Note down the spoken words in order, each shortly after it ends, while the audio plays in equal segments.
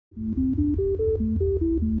The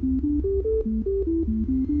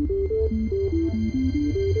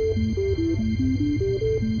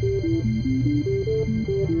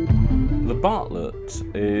Bartlett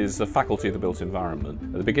is a faculty of the built environment.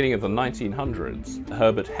 At the beginning of the 1900s,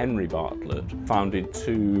 Herbert Henry Bartlett founded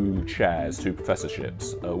two chairs, two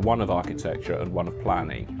professorships, one of architecture and one of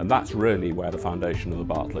planning, and that's really where the foundation of the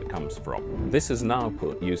Bartlett comes from. This has now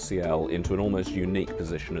put UCL into an almost unique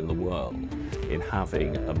position in the world in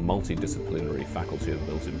having a multidisciplinary faculty of the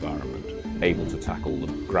built environment able to tackle the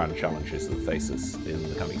grand challenges that face us in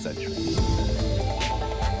the coming century.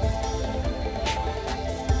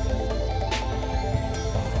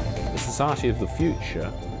 The society of the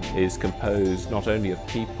future is composed not only of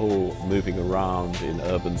people moving around in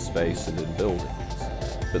urban space and in buildings,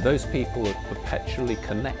 but those people are perpetually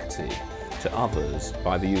connected to others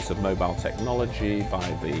by the use of mobile technology, by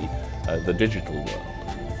the digital world.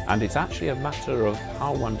 And it's actually a matter of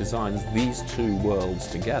how one designs these two worlds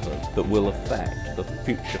together that will affect the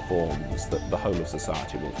future forms that the whole of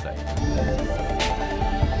society will take.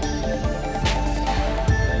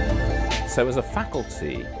 So as a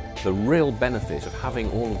faculty, the real benefit of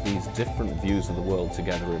having all of these different views of the world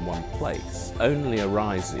together in one place only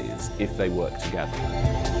arises if they work together.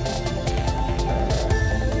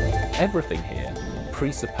 Everything here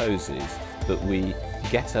presupposes that we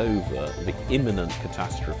get over the imminent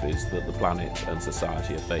catastrophes that the planet and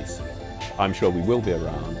society are facing. I'm sure we will be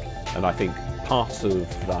around, and I think part of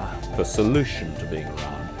the solution to being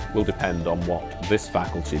around will depend on what this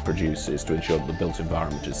faculty produces to ensure that the built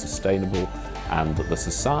environment is sustainable and that the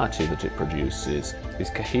society that it produces is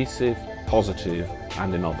cohesive, positive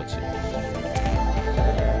and innovative.